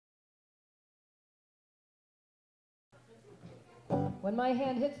When my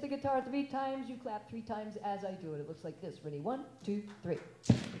hand hits the guitar 3 times, you clap 3 times as I do it. It looks like this. Ready? 1, 2, 3.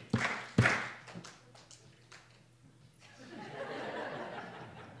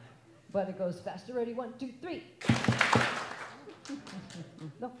 But it goes faster. Ready? 1, 2, 3.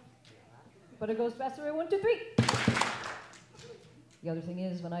 No. But it goes faster. Ready? 1, 2, 3. The other thing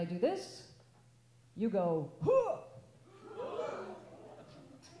is, when I do this, you go, hoo!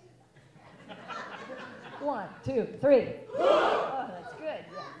 1, 2, 3. Oh, that's good.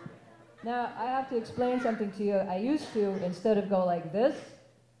 Yeah. Now, I have to explain something to you. I used to, instead of go like this,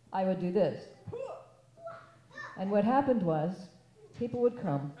 I would do this. And what happened was, people would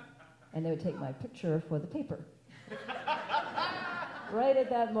come, and they would take my picture for the paper. Right at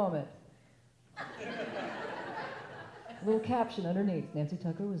that moment. A little caption underneath. Nancy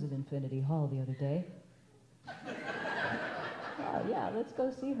Tucker was at Infinity Hall the other day. Oh, yeah, let's go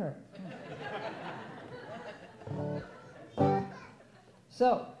see her.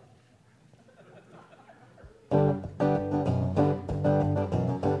 So,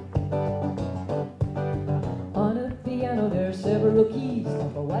 on a piano there are several keys,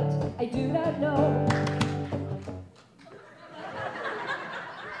 but what I do not know.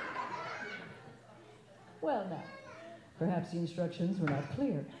 Well, now, perhaps the instructions were not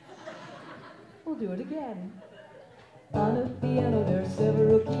clear. We'll do it again. On a piano there are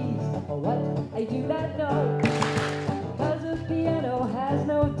several keys, but what I do not know. Because a piano has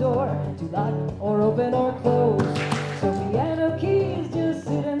no door to lock or open or close. So piano keys just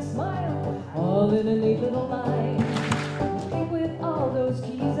sit and smile, all in a neat little line. I think with all those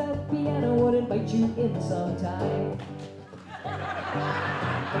keys a piano would invite you in sometime.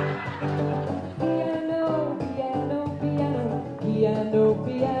 Piano, piano, piano, piano,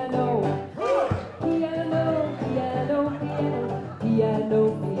 piano. Piano, piano, piano, piano,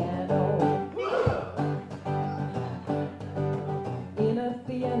 piano. In a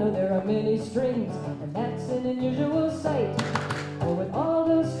piano there are many strings, and that's an unusual sight. For with all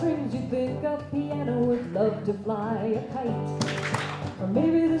those strings you'd think a piano would love to fly a kite. Or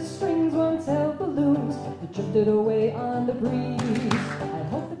maybe the strings once held balloons that drifted away on the breeze. I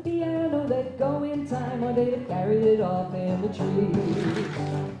hope the piano let go in time, one day to carry it off in the trees.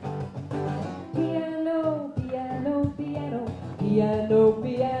 Piano, piano, piano, piano,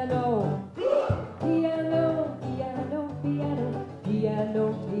 piano. Piano, piano, piano,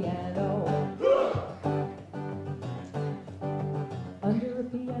 piano, piano. Under a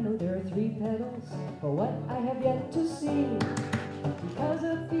piano there are 3 pedals, but what I have yet to see. Because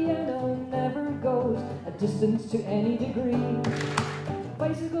a piano never goes a distance to any degree.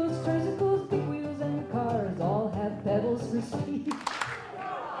 Bicycles, tricycles, big wheels, and cars all have pedals for speed.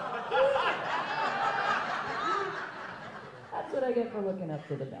 That's what I get for looking up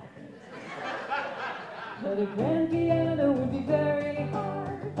to the balcony. But a grand piano would be very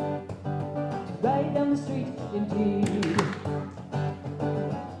hard to ride down the street, indeed.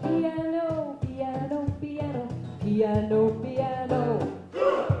 Piano, piano, piano, piano, piano.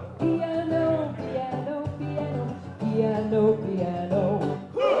 Piano, piano, piano, piano, piano.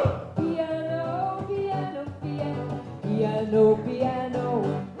 Piano, piano, piano, piano, piano.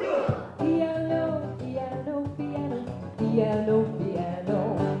 Piano, piano, piano, piano,